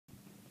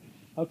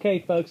Okay,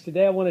 folks,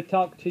 today I want to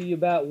talk to you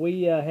about,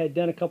 we had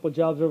done a couple of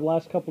jobs over the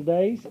last couple of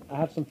days. I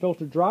have some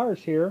filter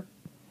dryers here.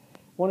 I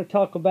want to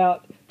talk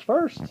about,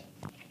 first,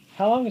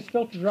 how long has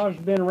filter dryers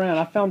been around?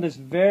 I found this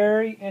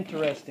very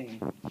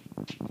interesting.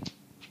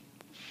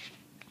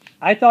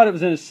 I thought it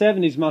was in the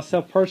 70s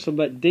myself personally,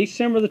 but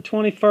December the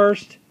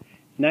 21st,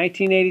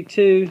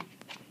 1982,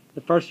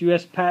 the first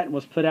U.S. patent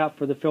was put out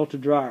for the filter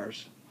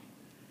dryers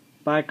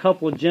by a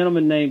couple of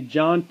gentlemen named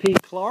John P.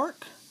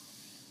 Clark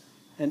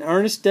and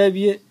Ernest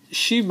W.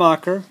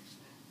 Schumacher,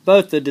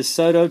 both of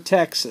DeSoto,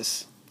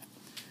 Texas.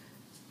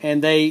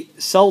 And they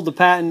sold the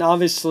patent,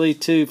 obviously,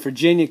 to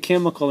Virginia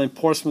Chemical in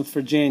Portsmouth,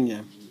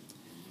 Virginia.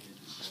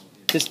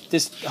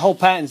 This whole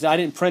patent, I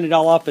didn't print it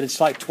all up, but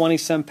it's like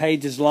 20-some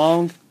pages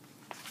long.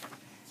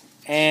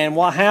 And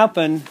what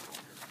happened,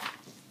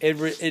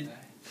 the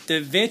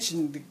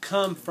invention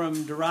come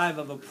from derive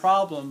of a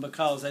problem,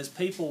 because as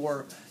people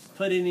were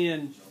putting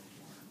in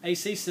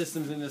AC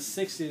systems in the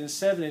 60s and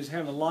 70s,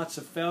 having lots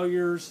of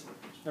failures.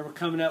 They were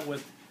coming up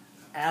with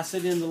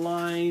acid in the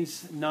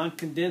lines,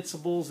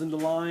 non-condensables in the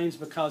lines,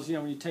 because, you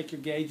know, when you take your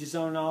gauges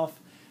on and off,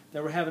 they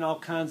were having all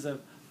kinds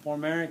of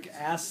formic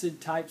acid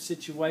type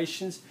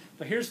situations.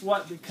 But here's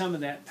what became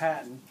of that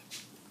patent.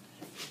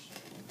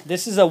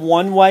 This is a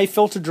one-way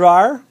filter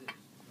dryer.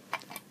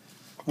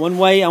 One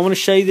way, I want to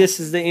show you, this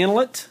is the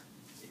inlet,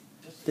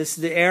 this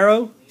is the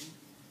arrow,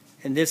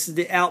 and this is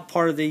the out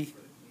part of the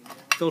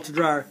filter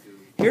dryer.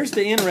 Here's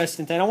the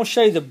interesting thing. I want to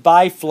show you the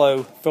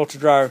biflow filter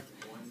dryer.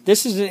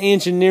 This is an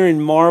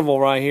engineering marvel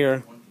right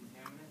here.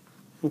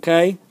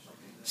 Okay?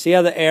 See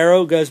how the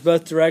arrow goes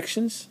both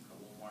directions?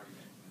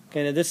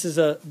 Okay, now this is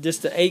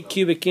just an 8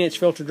 cubic inch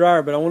filter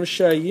dryer, but I want to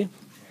show you,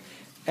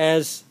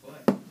 as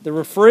the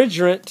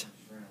refrigerant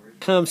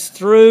comes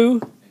through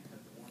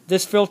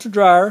this filter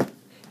dryer,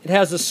 it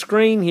has a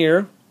screen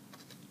here,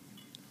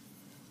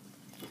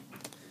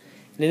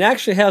 and it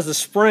actually has a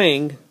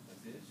spring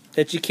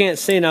that you can't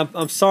see, and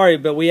I'm sorry,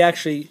 but we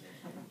actually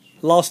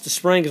lost the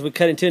spring as we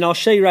cut it in two. And I'll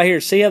show you right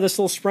here. See how this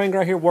little spring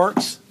right here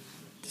works?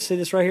 See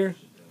this right here?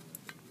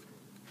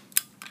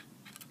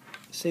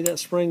 See that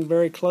spring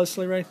very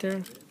closely right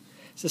there?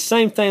 It's the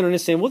same thing on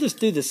this end. We'll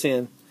just do this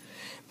end.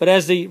 But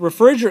as the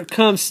refrigerant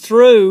comes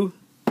through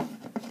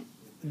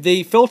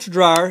the filter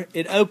dryer,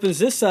 it opens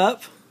this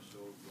up.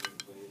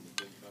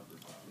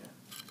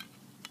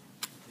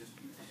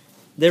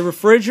 The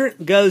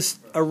refrigerant goes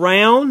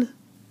around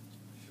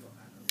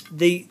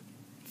the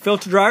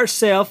filter dryer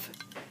itself.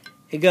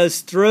 It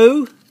goes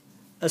through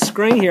a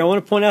screen here. I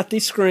want to point out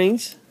these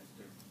screens.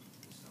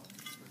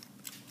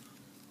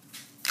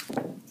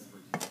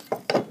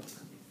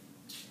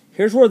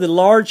 Here's where the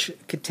large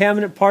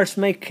contaminant parts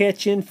may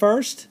catch in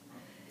first.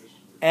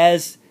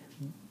 As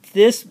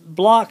this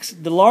blocks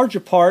the larger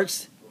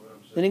parts,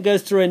 then it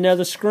goes through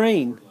another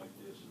screen.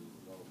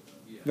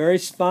 Very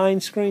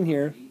fine screen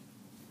here.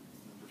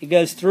 It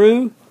goes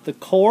through the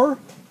core.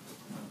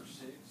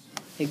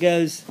 It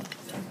goes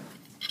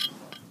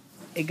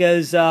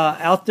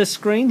out this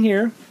screen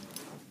here.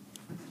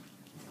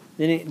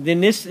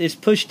 Then this is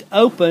pushed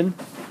open,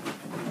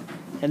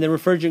 and the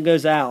refrigerant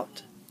goes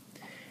out.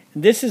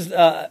 And this is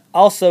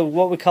also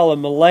what we call a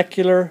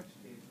molecular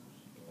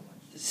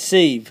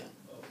sieve.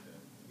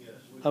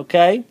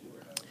 Okay?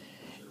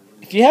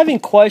 If you have any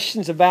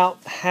questions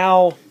about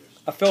how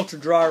a filter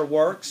dryer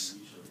works,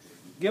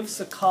 give us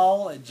a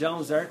call at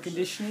Jones Air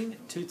Conditioning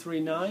at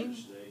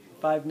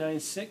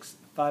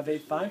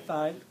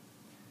 239-596-5855.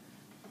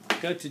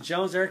 Go to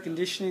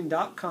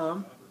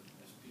jonesairconditioning.com.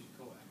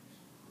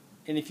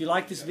 And if you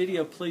like this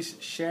video, please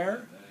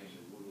share,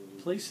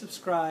 please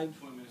subscribe,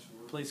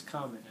 please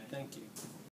comment. Thank you.